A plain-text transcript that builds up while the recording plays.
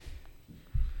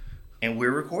And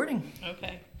we're recording.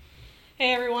 Okay.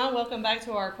 Hey everyone, welcome back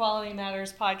to our Quality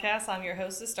Matters podcast. I'm your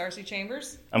hostess, Darcy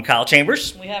Chambers. I'm Kyle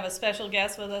Chambers. We have a special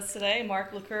guest with us today,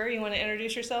 Mark LaCour. You want to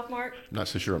introduce yourself, Mark? Not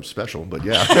so sure I'm special, but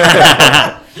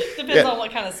yeah. Depends on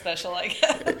what kind of special, I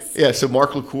guess. Yeah, so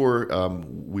Mark LaCour,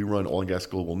 we run Oil and Gas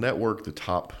Global Network, the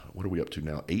top, what are we up to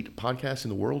now, 8 podcasts in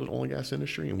the world in oil and gas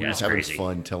industry, and we're just having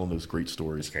fun telling those great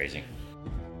stories. It's crazy.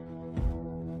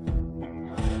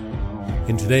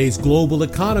 In today's global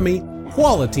economy,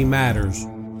 quality matters.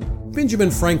 Benjamin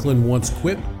Franklin once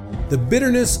quipped, "The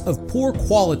bitterness of poor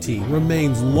quality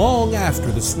remains long after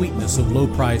the sweetness of low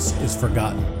price is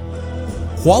forgotten."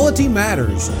 Quality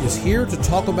Matters is here to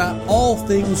talk about all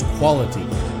things quality.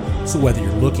 So whether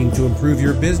you're looking to improve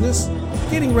your business,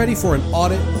 getting ready for an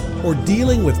audit, or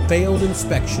dealing with failed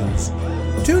inspections,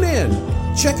 tune in,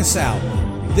 check us out,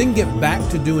 then get back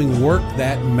to doing work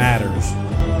that matters.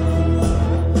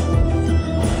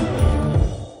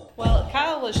 Well,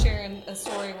 Kyle was sharing a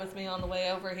story with me on the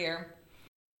way over here.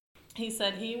 He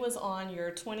said he was on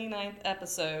your 29th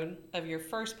episode of your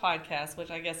first podcast, which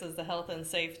I guess is the Health and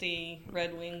Safety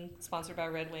Red Wing, sponsored by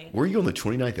Red Wing. Were you on the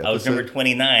 29th episode? I was number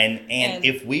 29, and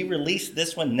if we release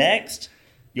this one next,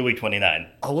 you'll be 29.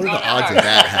 Oh, what are the odds of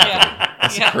that happening?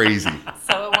 That's crazy.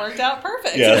 So it worked out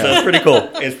perfect. Yeah, so it's pretty cool.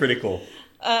 It's pretty cool.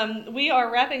 We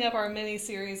are wrapping up our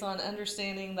mini-series on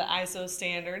understanding the ISO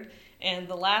standard, and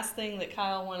the last thing that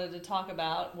Kyle wanted to talk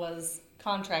about was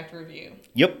contract review.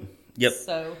 Yep.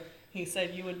 So he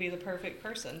said you would be the perfect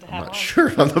person to have I'm on. not sure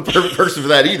if I'm the perfect person for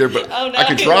that either, but Oh, no, I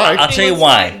can try. I'll tell you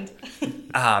why.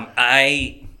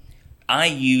 Frightened. I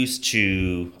used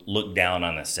to look down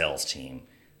on the sales team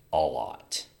a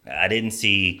lot. I didn't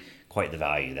see quite the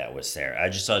value that was there. I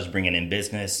just thought I was bringing in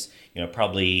business,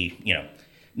 probably,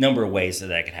 number of ways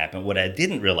that could happen. What I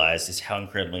didn't realize is how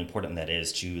incredibly important that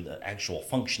is to the actual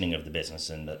functioning of the business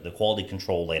and the quality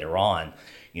control later on,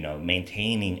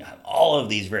 maintaining all of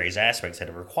these various aspects that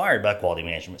are required by a quality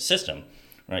management system,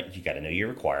 right? You got to know your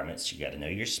requirements, you got to know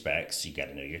your specs, you got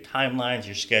to know your timelines,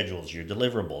 your schedules, your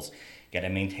deliverables, you got to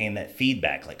maintain that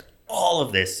feedback. Like all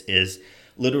of this is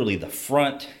literally the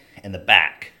front and the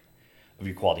back of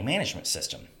your quality management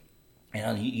system.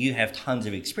 And you have tons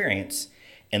of experience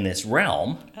in this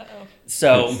realm. Uh-oh.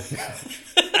 So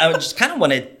I just kind of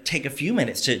want to take a few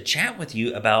minutes to chat with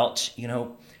you about,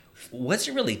 what's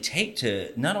it really take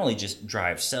to not only just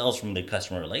drive sales from the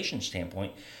customer relations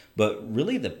standpoint, but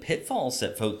really the pitfalls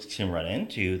that folks can run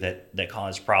into that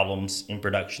cause problems in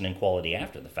production and quality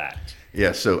after the fact.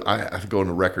 Yeah, so I have to go on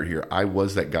the record here. I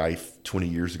was that guy 20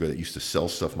 years ago that used to sell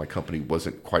stuff my company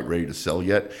wasn't quite ready to sell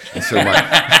yet. And so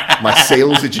my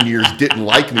sales engineers didn't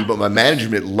like me, but my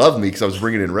management loved me because I was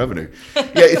bringing in revenue. Yeah,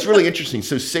 it's really interesting.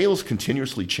 So sales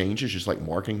continuously changes, just like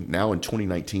marketing. Now in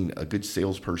 2019, a good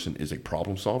salesperson is a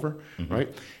problem solver,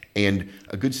 right? And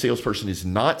a good salesperson is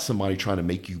not somebody trying to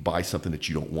make you buy something that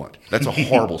you don't want. That's a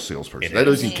horrible salesperson. That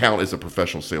doesn't count as a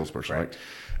professional salesperson, right?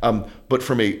 But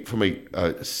from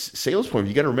a sales point,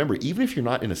 you got to remember, even if you're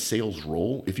not in a sales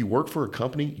role, if you work for a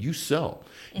company, you sell.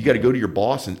 You got to go to your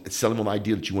boss and sell them an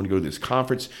idea that you want to go to this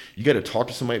conference. You got to talk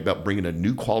to somebody about bringing a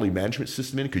new quality management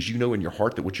system in because you know in your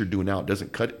heart that what you're doing now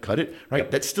doesn't cut it, right?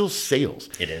 Yep. That's still sales.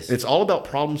 It is. And it's all about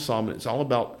problem solving. It's all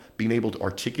about being able to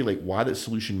articulate why that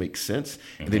solution makes sense,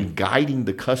 and then guiding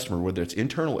the customer, whether it's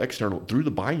internal or external, through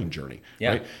the buying journey.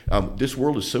 Yeah. Right? This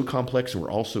world is so complex, and we're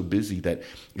all so busy that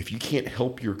if you can't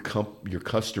help your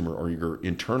customer or your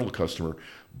internal customer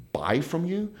buy from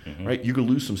you, right, you can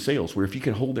lose some sales. Where if you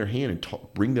can hold their hand and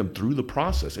bring them through the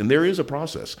process, and there is a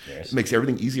process, it makes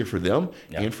everything easier for them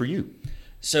and for you.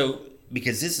 So,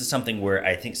 because this is something where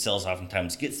I think sales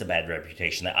oftentimes gets the bad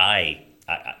reputation that I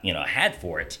had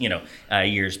for it,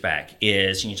 years back,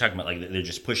 is, and you're talking about like they're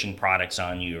just pushing products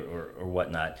on you or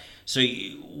whatnot. So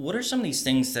what are some of these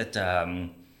things that,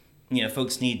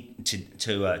 folks need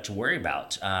to worry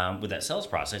about with that sales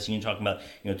process? And you're talking about,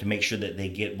 to make sure that they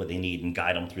get what they need and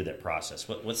guide them through that process.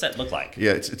 What's that look like?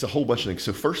 Yeah, it's a whole bunch of things.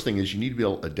 So first thing is you need to be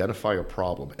able to identify a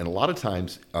problem. And a lot of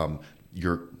times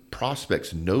your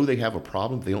prospects know they have a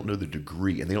problem, but they don't know the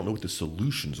degree and they don't know what the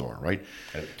solutions are, right?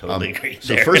 I totally agree.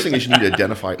 So first thing is you need to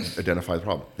identify the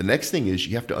problem. The next thing is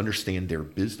you have to understand their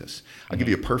business. I'll give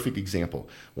you a perfect example.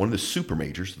 One of the super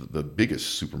majors, the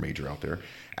biggest super major out there,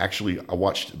 actually I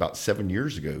watched about 7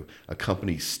 years ago a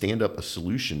company stand up a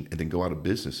solution and then go out of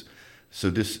business. So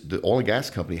the oil and gas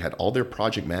company had all their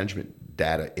project management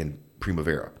data in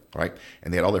Primavera. Right,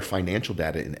 and they had all their financial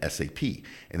data in SAP,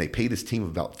 and they paid this team of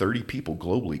about 30 people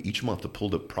globally each month to pull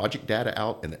the project data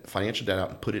out and the financial data out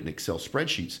and put it in Excel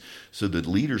spreadsheets so the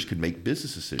leaders could make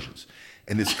business decisions.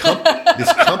 And this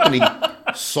company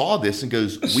saw this and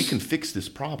goes, we can fix this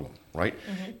problem, right?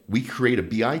 We create a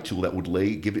BI tool that would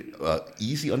give it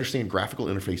easy understand graphical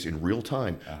interface in real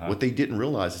time. What they didn't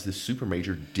realize is this super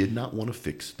major did not want to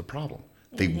fix the problem.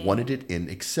 They wanted it in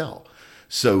Excel.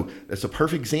 So that's a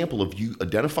perfect example of you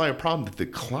identify a problem that the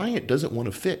client doesn't want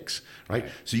to fix, right?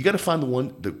 So you got to find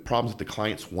the problems that the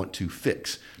clients want to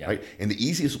fix, right? And the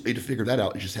easiest way to figure that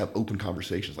out is just have open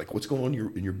conversations, like what's going on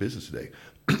in your business today.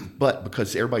 But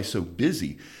because everybody's so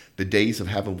busy, the days of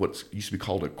having what used to be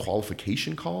called a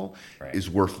qualification call is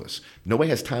worthless. Nobody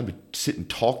has time to sit and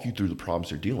talk you through the problems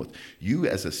they're dealing with. You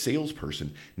as a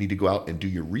salesperson need to go out and do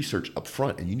your research up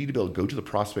front, and you need to be able to go to the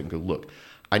prospect and go, look,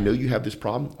 I know you have this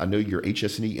problem. I know your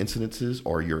HS&E incidences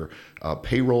or your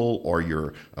payroll or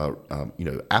your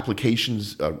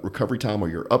applications recovery time or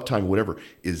your uptime, whatever,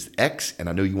 is X, and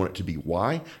I know you want it to be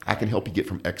Y. I can help you get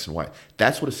from X and Y.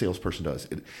 That's what a salesperson does.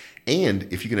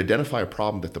 And if you can identify a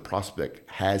problem that the prospect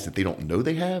has that they don't know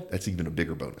they have, that's even a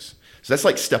bigger bonus. So that's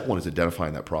like step one, is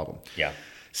identifying that problem. Yeah.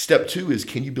 Step two is,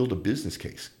 can you build a business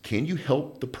case? Can you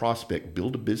help the prospect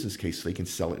build a business case so they can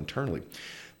sell it internally?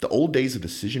 The old days of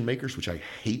decision makers, which I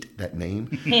hate that name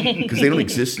because they don't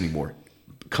exist anymore.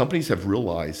 Companies have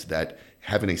realized that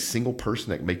having a single person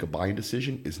that make a buying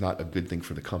decision is not a good thing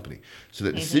for the company. So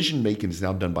that decision making is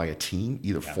now done by a team,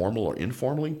 either formal or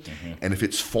informally. And if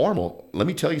it's formal, let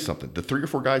me tell you something. The 3 or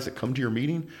 4 guys that come to your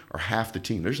meeting are half the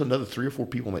team. There's another 3 or 4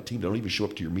 people on that team that don't even show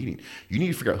up to your meeting. You need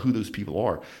to figure out who those people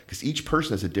are, because each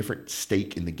person has a different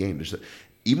stake in the game.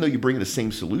 Even though you bring in the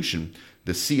same solution,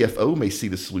 the CFO may see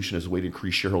the solution as a way to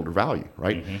increase shareholder value,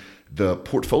 right? The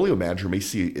portfolio manager may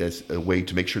see it as a way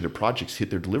to make sure their projects hit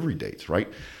their delivery dates, right?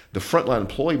 The frontline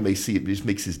employee may see it just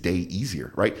makes his day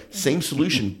easier, right? Same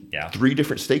solution, 3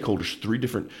 different stakeholders, 3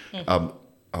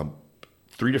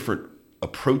 different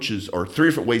approaches, or 3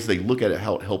 different ways they look at it,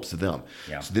 how it helps them.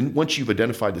 So then once you've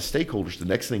identified the stakeholders, the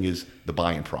next thing is the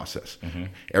buy-in process.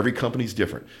 Every company's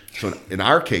different. So in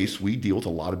our case, we deal with a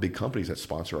lot of big companies that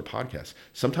sponsor our podcast.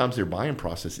 Sometimes their buy-in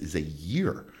process is a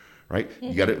year, right?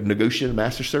 You got to negotiate a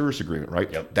master service agreement,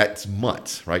 right? That's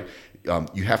months, right?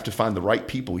 You have to find the right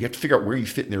people. You have to figure out where you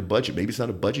fit in their budget. Maybe it's not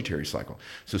a budgetary cycle.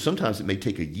 So sometimes it may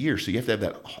take a year. So you have to have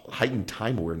that heightened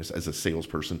time awareness as a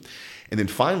salesperson. And then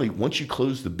finally, once you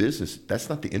close the business, that's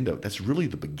not the end of it. That's really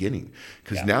the beginning.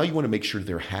 Because now you want to make sure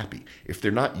they're happy. If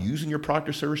they're not using your product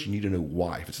or service, you need to know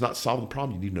why. If it's not solving the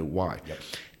problem, you need to know why.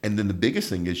 And then the biggest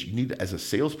thing is, you need to, as a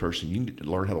salesperson, you need to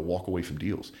learn how to walk away from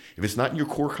deals. If it's not in your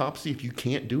core competency, if you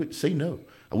can't do it, say no.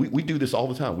 We do this all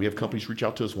the time. We have companies reach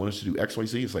out to us, want us to do X, Y,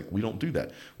 Z. It's like, we don't do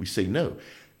that. We say no.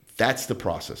 That's the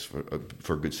process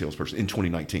for a good salesperson in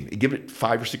 2019. Give it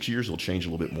 5 or 6 years, it'll change a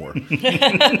little bit more.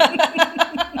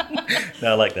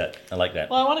 No, I like that.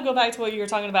 Well, I want to go back to what you were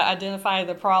talking about, identify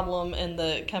the problem and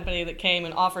the company that came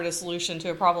and offered a solution to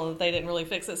a problem that they didn't really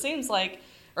fix. It seems like,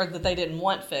 or that they didn't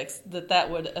want fixed,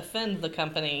 that would offend the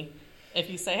company. If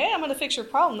you say, hey, I'm going to fix your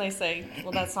problem, they say,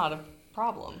 well, that's not a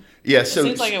problem. Yeah, so it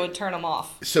seems like it would turn them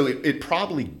off. So it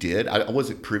probably did. I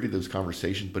wasn't privy to those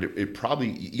conversations, but it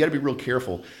probably, you got to be real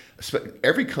careful.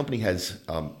 Every company has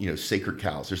sacred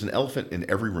cows. There's an elephant in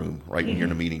every room, right? When you're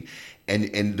in a meeting,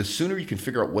 and the sooner you can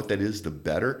figure out what that is, the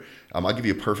better. I'll give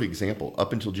you a perfect example.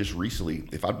 Up until just recently,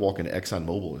 if I'd walk into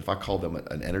ExxonMobil, if I called them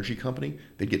an energy company,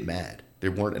 they'd get mad. They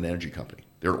weren't an energy company.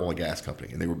 They're an oil and gas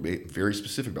company, and they were very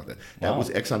specific about that. That was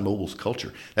ExxonMobil's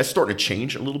culture. That's starting to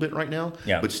change a little bit right now,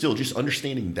 but still, just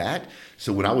understanding that.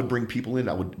 So when I would bring people in,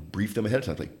 I would brief them ahead of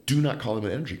time, like, do not call them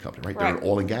an energy company, right? They're an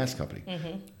oil and gas company.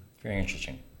 Very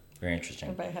interesting.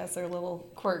 Everybody has their little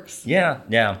quirks. Yeah.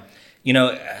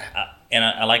 And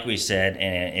I like what you said,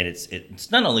 and it's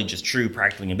not only just true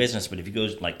practically in business, but if you go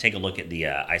take a look at the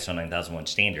ISO 9001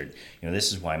 standard,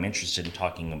 this is why I'm interested in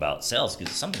talking about sales,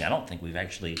 because it's something I don't think we've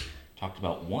actually talked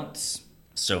about once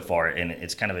so far, and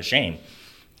it's kind of a shame.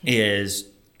 Is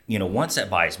once that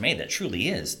buy is made, that truly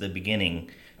is the beginning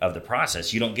of the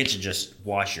process. You don't get to just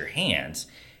wash your hands,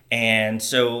 and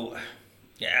so.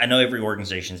 I know every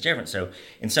organization is different. So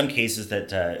in some cases that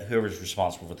whoever's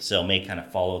responsible for the sale may kind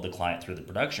of follow the client through the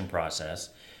production process.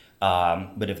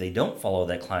 But if they don't follow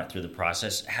that client through the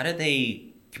process, how do they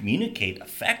communicate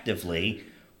effectively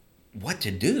what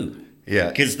to do? Yeah.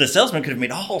 Because the salesman could have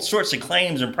made all sorts of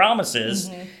claims and promises,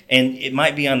 and it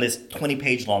might be on this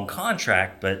 20-page long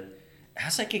contract, but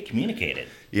how's that get communicated?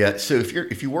 Yeah, so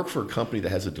if you work for a company that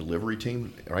has a delivery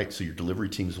team, right? So your delivery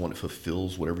team is the one that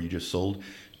fulfills whatever you just sold.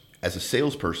 As a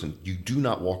salesperson, you do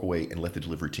not walk away and let the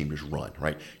delivery team just run,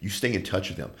 right? You stay in touch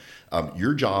with them.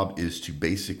 Your job is to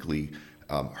basically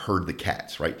herd the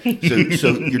cats, right? So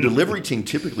your delivery team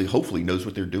typically, hopefully, knows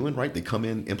what they're doing, right? They come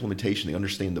in, implementation, they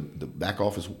understand the back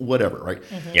office, whatever, right?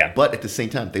 Yeah. But at the same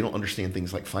time, they don't understand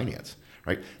things like finance,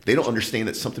 right? They don't understand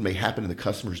that something may happen in the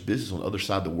customer's business on the other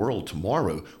side of the world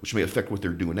tomorrow, which may affect what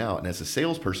they're doing now. And as a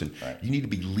salesperson, you need to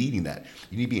be leading that.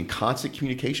 You need to be in constant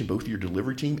communication, both with your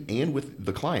delivery team and with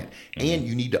the client. And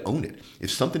you need to own it.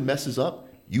 If something messes up,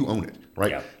 you own it,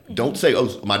 right? Yeah. Don't say, "Oh,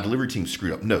 my delivery team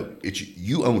screwed up." No, it's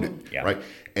you own it, Yeah. right?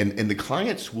 And the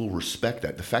clients will respect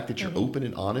that. The fact that you're open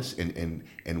and honest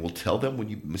and will tell them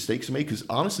when mistakes are made, because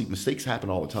honestly, mistakes happen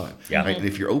all the time. Yeah. Right? And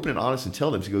if you're open and honest and tell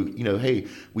them to go, hey,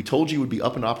 we told you it would be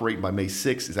up and operating by May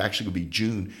 6th. It's actually going to be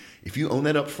June. If you own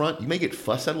that up front, you may get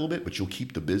fussed at a little bit, but you'll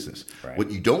keep the business. Right. What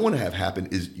you don't want to have happen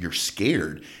is you're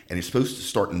scared and it's supposed to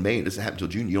start in May and it doesn't happen until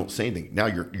June. You don't say anything. Now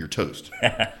you're toast.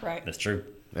 Right. That's true.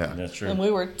 Yeah. That's true. And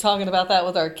we were talking about that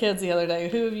with our kids the other day.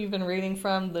 Who have you been reading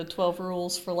from? The 12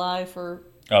 Rules for Life?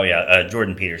 Oh, yeah.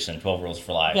 Jordan Peterson, 12 Rules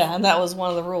for Life. Yeah, and that was one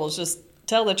of the rules. Just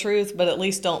tell the truth, but at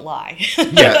least don't lie.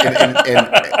 Yeah,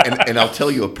 and I'll tell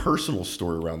you a personal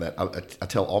story around that. I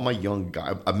tell all my young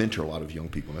guys, I mentor a lot of young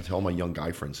people, and I tell all my young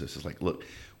guy friends this. It's like, look,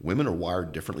 women are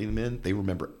wired differently than men. They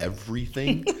remember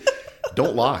everything.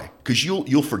 Don't lie, because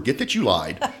you'll forget that you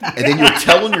lied, and then you're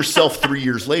telling yourself 3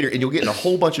 years later, and you'll get in a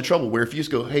whole bunch of trouble where if you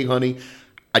just go, "Hey, honey,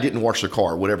 I didn't wash the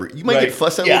car," whatever, you might get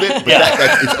fussed at a little bit,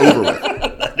 but it's over with.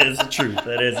 That is the truth.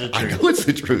 That is the I truth. know it's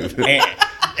the truth.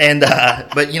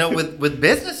 But with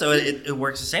business, though, it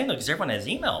works the same, though, because everyone has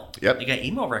email. Yep. You got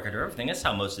email record or everything. That's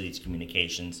how most of these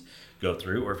communications go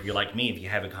through. Or if you're like me, if you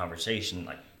have a conversation,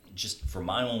 like, just for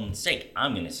my own sake,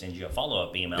 I'm going to send you a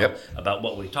follow-up email about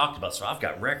what we talked about. So I've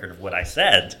got record of what I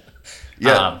said.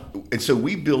 Yeah, and so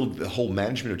we build the whole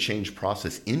management of change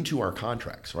process into our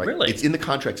contracts, right? Really? It's in the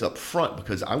contracts up front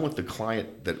because I want the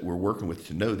client that we're working with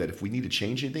to know that if we need to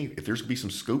change anything, if there's going to be some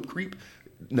scope creep,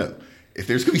 no. If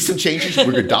there's going to be some changes,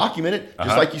 we're going to document it.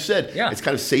 Just like you said, it's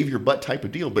kind of save your butt type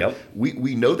of deal. But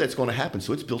we know that's going to happen,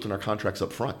 so it's built in our contracts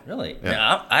up front. Really? Yeah.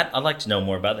 Now, I'd like to know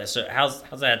more about that. So how's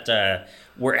that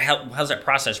how's that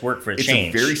process work for a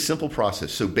change? It's a very simple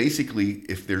process. So basically,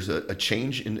 if there's a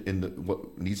change in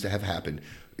what needs to have happened,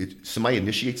 somebody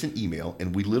initiates an email,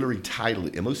 and we literally title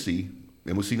it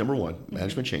MOC number one,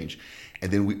 management change. And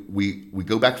then we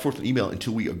go back and forth with email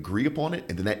until we agree upon it,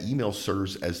 and then that email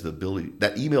serves as the ability.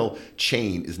 That email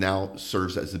chain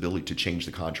serves as the ability to change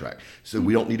the contract. So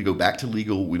we don't need to go back to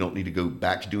legal. We don't need to go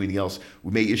back to do anything else.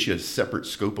 We may issue a separate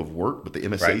scope of work, but the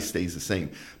MSA stays the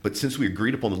same. But since we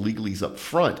agreed upon the legalese up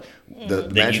front, the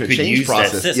management change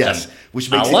process, which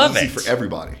makes it easy for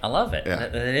everybody. I love it. Yeah.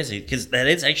 That is it, because that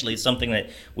is actually something that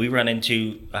we run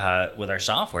into with our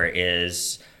software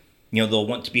is. They'll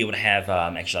want to be able to have,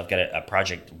 actually, I've got a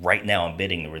project right now I'm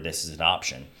bidding where this is an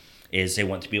option, is they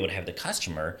want to be able to have the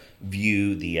customer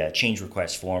view the change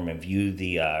request form and view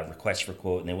the request for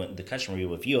quote, and they want the customer to be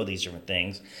able to view all these different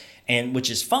things, and which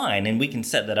is fine, and we can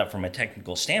set that up from a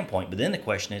technical standpoint, but then the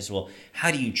question is, well, how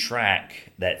do you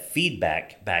track that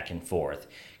feedback back and forth?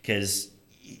 Because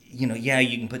you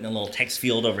can put in a little text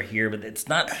field over here, but it's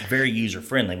not very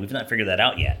user-friendly. We've not figured that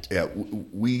out yet. Yeah,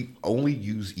 we only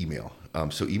use email.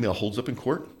 So email holds up in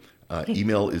court.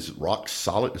 Email is rock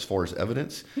solid as far as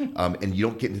evidence. And you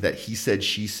don't get into that he said,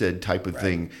 she said type of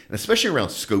thing. And especially around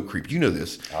scope creep. You know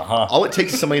this. All it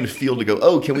takes is somebody in the field to go,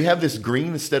 "Oh, can we have this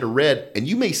green instead of red?" And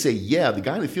you may say, yeah. The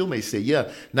guy in the field may say,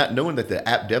 yeah, not knowing that the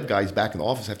app dev guys back in the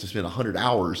office have to spend 100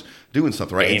 hours doing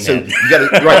something, right? Amen. And so you got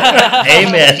to, right.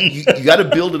 Amen. You got to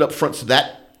build it up front so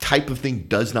that type of thing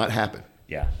does not happen.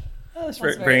 Yeah. That's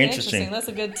That's very interesting. That's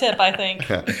a good tip, I think.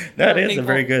 That is a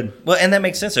very good. Well, and that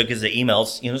makes sense, though, because the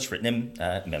emails, it's written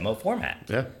in memo format.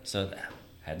 Yeah. So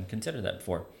I hadn't considered that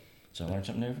before. So I learned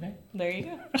something new every day. There you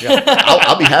go. Yeah.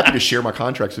 I'll be happy to share my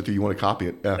contracts with you. You want to copy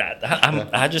it? Yeah.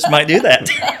 I just might do that.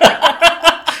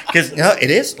 Because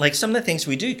it is like some of the things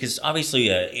we do, because obviously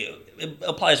it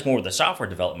applies more with the software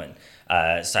development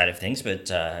side of things,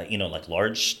 but, like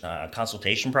large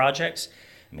consultation projects.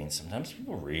 I mean, sometimes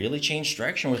people really change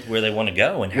direction with where they want to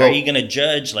go. And how are you going to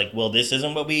judge, this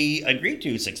isn't what we agreed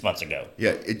to 6 months ago?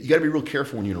 Yeah, you got to be real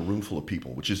careful when you're in a room full of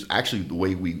people, which is actually the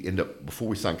way we end up, before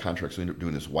we sign contracts, we end up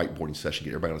doing this whiteboarding session, get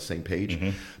everybody on the same page.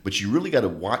 Mm-hmm. But you really got to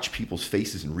watch people's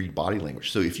faces and read body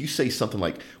language. So if you say something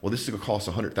like, well, this is going to cost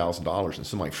 $100,000 and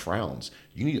somebody frowns,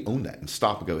 you need to own that and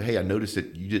stop and go, hey, I noticed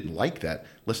that you didn't like that.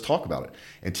 Let's talk about it.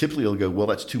 And typically they'll go, well,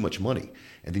 that's too much money.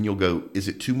 And then you'll go, is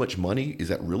it too much money? Is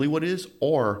that really what it is?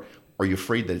 Or are you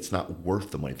afraid that it's not worth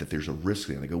the money, that there's a risk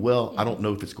there? And they go, well, I don't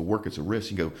know if it's going to work. It's a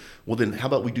risk. You go, well, then how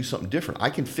about we do something different?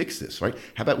 I can fix this, right?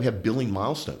 How about we have billing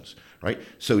milestones, right?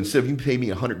 So instead of you pay me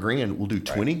 $100,000, we'll do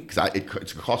 20 because it's going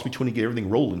to cost me 20 to get everything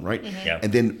rolling, right? Yeah.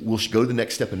 And then we'll go to the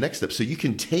next step and next step. So you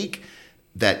can take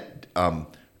that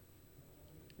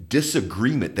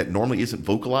disagreement that normally isn't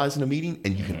vocalized in a meeting,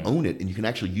 and you can own it, and you can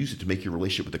actually use it to make your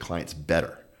relationship with the clients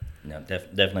better. No,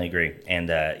 definitely agree.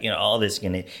 And, all this,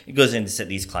 it goes into set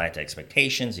these client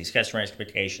expectations, these customer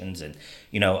expectations. And,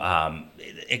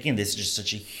 again, this is just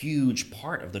such a huge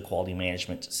part of the quality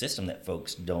management system that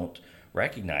folks don't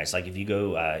recognize. Like if you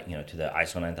go, to the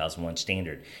ISO 9001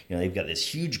 standard, they've got this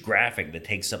huge graphic that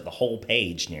takes up the whole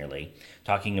page nearly,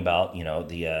 talking about,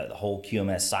 the whole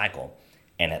QMS cycle.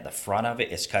 And at the front of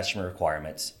it is customer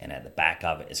requirements, and at the back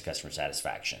of it is customer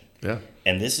satisfaction. Yeah.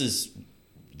 And this is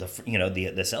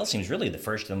the sales team is really the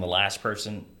first and the last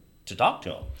person to talk to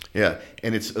them. Yeah,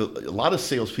 and it's a lot of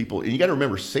salespeople, and you got to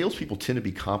remember, salespeople tend to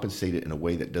be compensated in a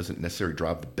way that doesn't necessarily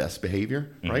drive the best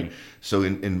behavior, right? So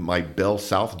in my Bell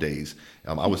South days,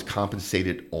 I was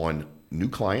compensated on new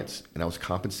clients, and I was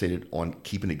compensated on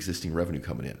keeping existing revenue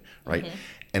coming in, right?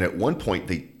 And at one point,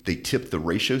 they tipped the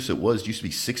ratio, so it used to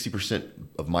be 60%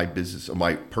 of my business, or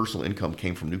my personal income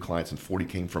came from new clients, and 40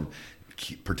 came from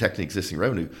protecting existing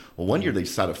revenue. Well, one year they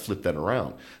decided to flip that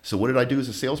around. So what did I do as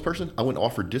a salesperson? I went and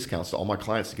offered discounts to all my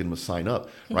clients to get them to sign up,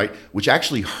 right? Which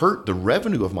actually hurt the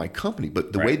revenue of my company.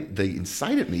 But the way they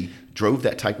incited me drove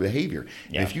that type of behavior.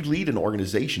 Yeah. And if you lead an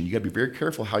organization, you got to be very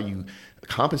careful how you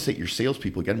compensate your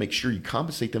salespeople. You got to make sure you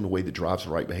compensate them in a way that drives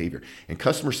the right behavior. And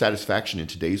customer satisfaction in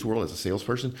today's world as a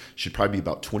salesperson should probably be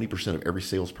about 20% of every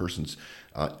salesperson's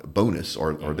bonus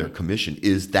or their commission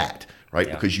is that. Right?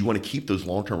 Yeah. Because you want to keep those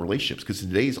long-term relationships. Because in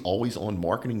today's always-on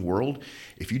marketing world,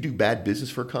 if you do bad business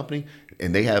for a company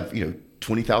and they have,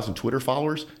 20,000 Twitter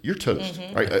followers, you're toast.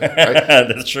 Right?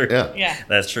 That's true. Yeah.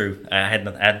 That's true. I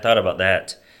hadn't thought about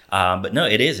that. But no,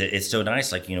 it is. It's so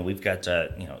nice. Like, we've got,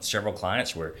 several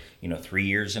clients where, 3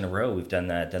 years in a row we've done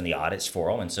the audits for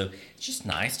them. And so it's just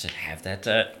nice to have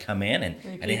that come in. And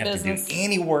I didn't have to do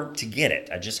any work to get it.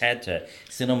 I just had to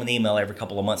send them an email every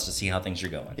couple of months to see how things are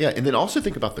going. Yeah. And then also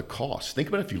think about the cost. Think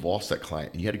about if you lost that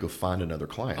client and you had to go find another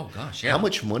client. Oh, gosh, yeah. How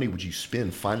much money would you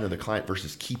spend finding another client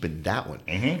versus keeping that one?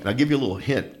 And I'll give you a little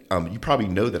hint. You probably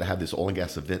know that I have this oil and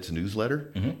gas events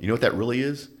newsletter. You know what that really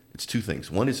is? It's two things.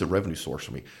 One is a revenue source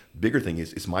for me. Bigger thing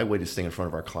is it's my way to stay in front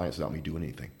of our clients without me doing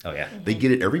anything. Oh, yeah. They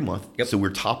get it every month, Yep. so we're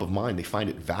top of mind. They find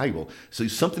it valuable. So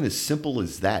something as simple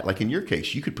as that, like in your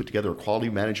case, you could put together a quality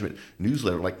management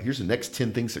newsletter, like here's the next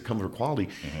 10 things that come for quality,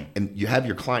 and you have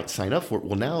your client sign up for it.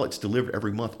 Well, now it's delivered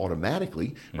every month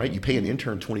automatically, right? You pay an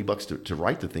intern $20 to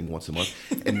write the thing once a month,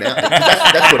 and now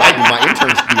that's what I do. My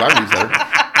interns do our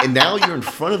newsletter, and now you're in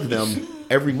front of them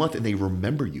every month, and they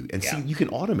remember you. And see, you can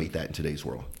automate that in today's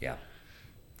world. Yeah.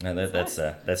 No, that's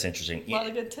interesting. A lot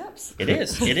of good tips. It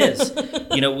is. It is.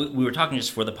 We were talking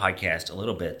just for the podcast a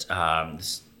little bit. This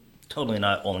is totally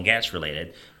not oil and gas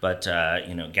related, but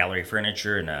Gallery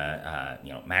Furniture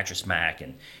and Mattress Mac,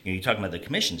 and you talking about the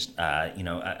commissions.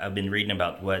 I've been reading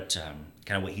about what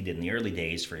kind of what he did in the early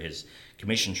days for his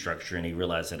commission structure, and he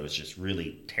realized that it was just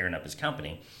really tearing up his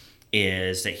company.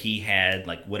 Is that he had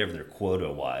like whatever their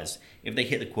quota was. If they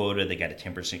hit the quota, they got a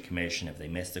 10% commission. If they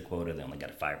missed the quota, they only got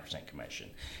a 5% commission.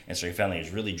 And so he found that he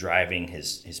was really driving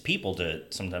his people to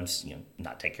sometimes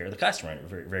not take care of the customer,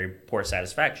 very, very poor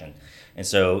satisfaction. And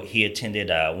so he attended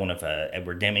one of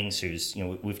Edward Demings, who's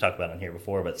we've talked about on here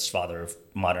before, but it's father of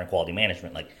modern quality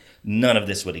management. Like none of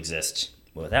this would exist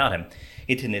without him.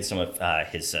 He attended some of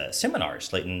his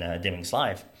seminars late in Demings'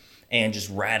 life. And just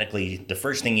the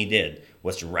first thing he did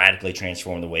was to radically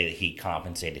transform the way that he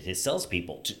compensated his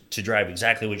salespeople to drive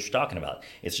exactly what you're talking about.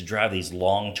 It's to drive these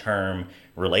long-term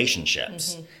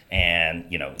relationships. And,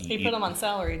 He put them on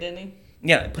salary, didn't he?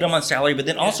 Yeah, put them on salary, but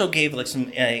then also gave like some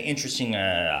interesting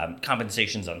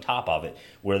compensations on top of it,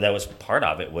 where that was part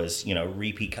of it was,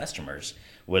 repeat customers.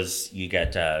 Was you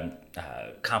got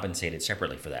compensated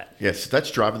separately for that? Yes,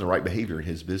 that's driving the right behavior in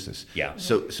his business. Yeah.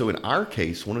 So in our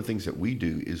case, one of the things that we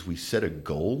do is we set a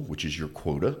goal, which is your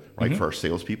quota, right, for our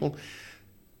salespeople.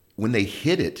 When they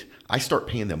hit it, I start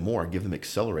paying them more. I give them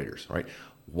accelerators, right?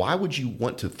 Why would you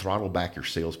want to throttle back your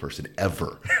salesperson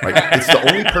ever? Right? It's the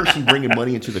only person bringing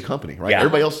money into the company, right? Yeah.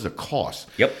 Everybody else is a cost.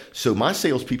 Yep. So my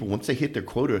salespeople, once they hit their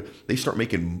quota, they start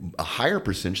making a higher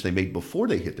percentage they made before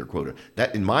they hit their quota.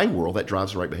 That, in my world, that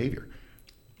drives the right behavior.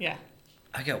 Yeah.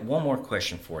 I got one more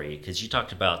question for you, because you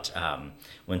talked about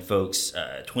when folks,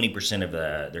 20%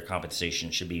 of their compensation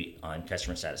should be on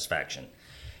customer satisfaction.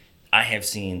 I have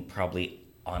seen probably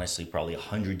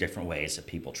 100 different ways that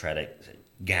people try to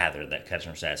gather that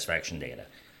customer satisfaction data.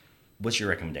 What's your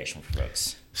recommendation for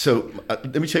folks? So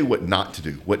let me tell you what not to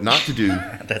do. What not to do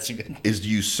That's a good. is to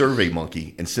use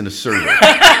SurveyMonkey and send a survey.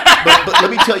 but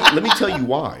let me tell you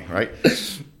why, right?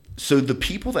 So the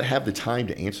people that have the time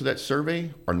to answer that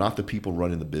survey are not the people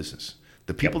running the business.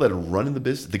 The people that are running the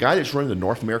business, the guy that's running the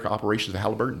North America operations of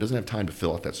Halliburton doesn't have time to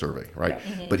fill out that survey, right?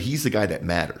 Yeah. But he's the guy that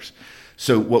matters.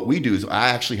 So what we do is I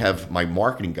actually have my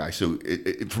marketing guy. So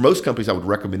for most companies, I would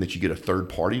recommend that you get a third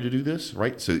party to do this,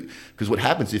 right? So because what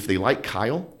happens if they like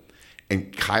Kyle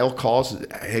and Kyle calls,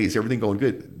 hey, is everything going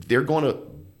good? They're going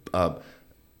to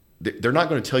they're not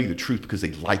going to tell you the truth because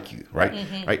they like you, right?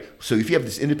 Right. So if you have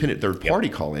this independent third party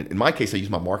call in my case, I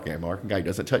use my marketing guy. My marketing guy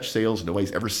doesn't touch sales.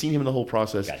 Nobody's ever seen him in the whole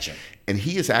process. Gotcha. And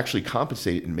he is actually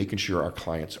compensated in making sure our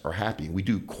clients are happy. We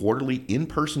do quarterly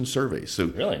in-person surveys. So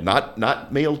Really? not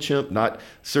MailChimp, not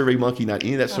SurveyMonkey, not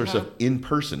any of that sort of stuff, in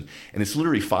person. And it's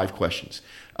literally 5 questions.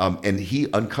 And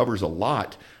he uncovers a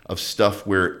lot of stuff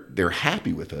where they're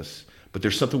happy with us, but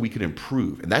there's something we can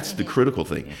improve. And that's the critical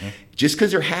thing. Just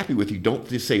because they're happy with you, don't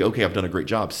just say, okay, I've done a great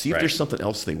job. See if there's something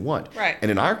else they want. Right.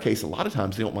 And in our case, a lot of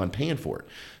times they don't mind paying for it.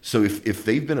 So if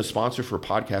they've been a sponsor for a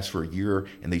podcast for a year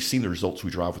and they've seen the results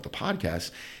we drive with the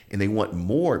podcast and they want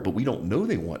more, but we don't know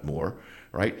they want more,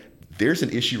 right? There's an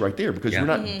issue right there because we're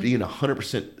not being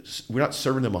 100%, we're not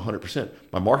serving them 100%.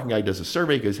 My marketing guy does a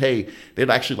survey, goes, hey, they'd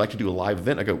actually like to do a live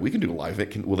event. I go, we can do a live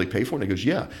event. Will they pay for it? And he goes,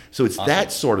 yeah. So it's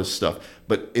that sort of stuff.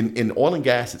 But in oil and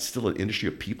gas, it's still an industry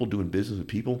of people doing business with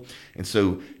people. And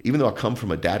so even though I come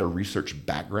from a data research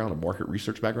background, a market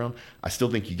research background, I still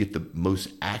think you get the most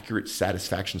accurate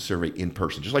satisfaction survey in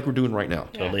person, just like we're doing right now.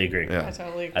 Totally agree. Yeah. I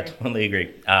totally agree. I totally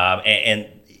agree. And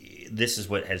this is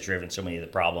what has driven so many of the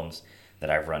problems that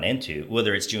I've run into,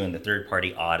 whether it's doing the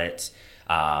third-party audits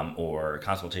or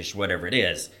consultation, whatever it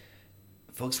is.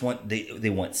 Folks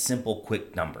they want simple,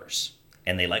 quick numbers,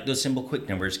 and they like those simple, quick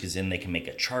numbers because then they can make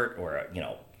a chart or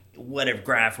a whatever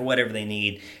graph or whatever they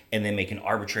need, and then make an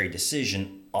arbitrary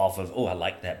decision off of, I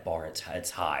like that bar, it's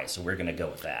high, so we're going to go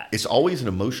with that. It's always an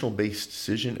emotional-based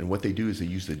decision, and what they do is they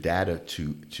use the data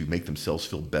to make themselves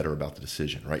feel better about the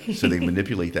decision, right? So they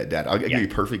manipulate that data. I'll give you a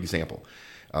perfect example.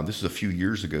 This was a few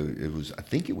years ago. I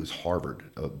think it was Harvard.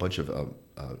 A bunch of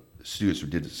students who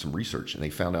did some research, and they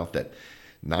found out that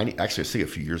actually I say a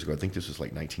few years ago. I think this was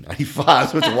like 1995,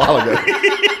 so it's a while ago.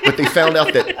 But they found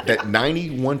out that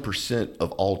 91%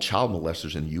 of all child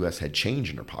molesters in the U.S. had change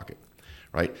in their pocket.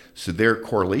 Right, so their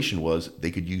correlation was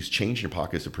they could use change in your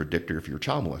pocket as a predictor if you're a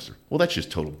child molester. Well, that's just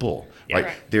total bull, right?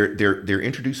 They're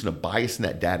introducing a bias in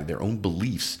that data, their own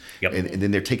beliefs, and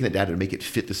then they're taking that data to make it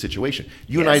fit the situation.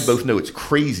 You and I both know it's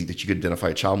crazy that you could identify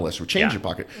a child molester with change in your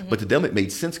pocket, but to them it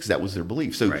made sense because that was their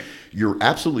belief. So you're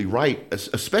absolutely right,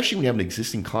 especially when you have an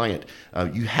existing client.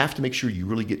 You have to make sure you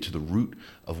really get to the root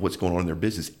of what's going on in their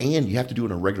business, and you have to do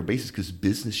it on a regular basis because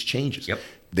business changes.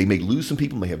 They may lose some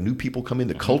people, may have new people come in,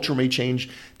 the culture may change,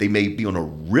 they may be on a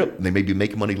rip, they may be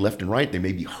making money left and right, they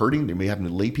may be hurting, they may have to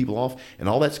lay people off, and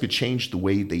all that's going to change the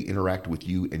way they interact with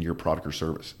you and your product or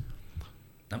service.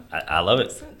 I love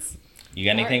it. You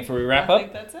got anything before we wrap up? I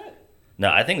think that's it. No,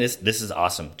 I think this is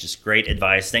awesome. Just great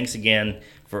advice. Thanks again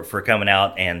for coming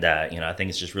out, and I think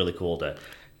it's just really cool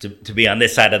to be on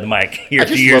this side of the mic here a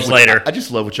few years later. I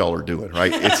just love what y'all are doing,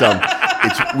 right?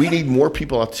 We need more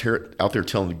people out there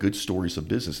telling the good stories of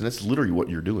business, and that's literally what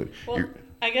you're doing. Well,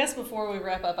 I guess before we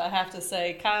wrap up, I have to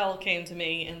say Kyle came to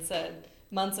me and said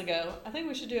months ago, I think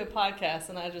we should do a podcast,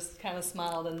 and I just kind of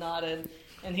smiled and nodded.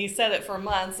 And he said it for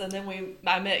months, and then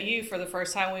I met you for the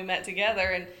first time we met together,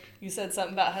 and you said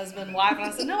something about husband and wife, and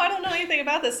I said, no, I don't know anything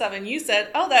about this stuff. And you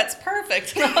said, oh, that's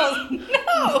perfect. And I was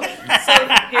no.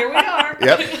 So here we are.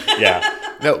 Yep.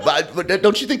 Yeah. No, but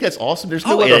don't you think that's awesome? There's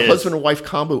no other husband and wife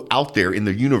combo out there in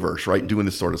the universe, right, doing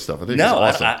this sort of stuff. I think it's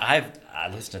awesome. I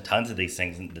listen to tons of these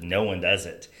things, and no one does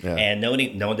it. Yeah. And no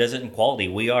one does it in quality.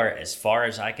 We are, as far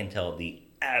as I can tell, the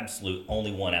absolute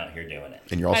only one out here doing it.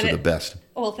 And you're also the best.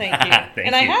 Well, thank you.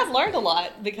 I have learned a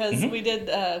lot because we did,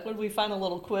 what did we find, a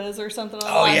little quiz or something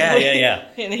online? Oh, yeah.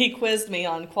 And he quizzed me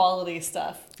on quality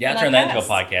stuff. Yeah, I turned that into a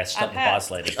podcast. Stop the boss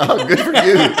lady. Oh, good for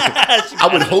you. I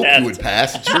would hope you would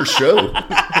pass. It's your show.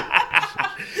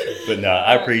 But no,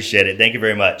 I appreciate it. Thank you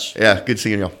very much. Yeah, good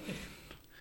seeing y'all.